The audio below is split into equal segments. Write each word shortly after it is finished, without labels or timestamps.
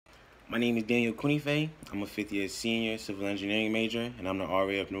My name is Ekwunife. I'm a fifth-year senior civil engineering major, and I'm the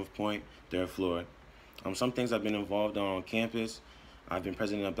RA of Northpointe, third floor. Some things I've been involved on campus. I've been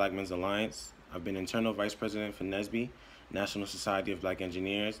president of Black Men's Alliance. I've been internal vice president for NSBE, National Society of Black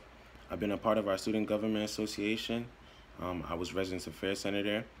Engineers. I've been a part of our Student Government Association. I was Residence Affairs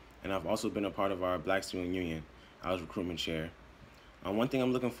Senator, and I've also been a part of our Black Student Union. I was recruitment chair. One thing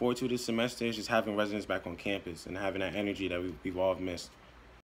I'm looking forward to this semester is just having residents back on campus and having that energy that we've all missed.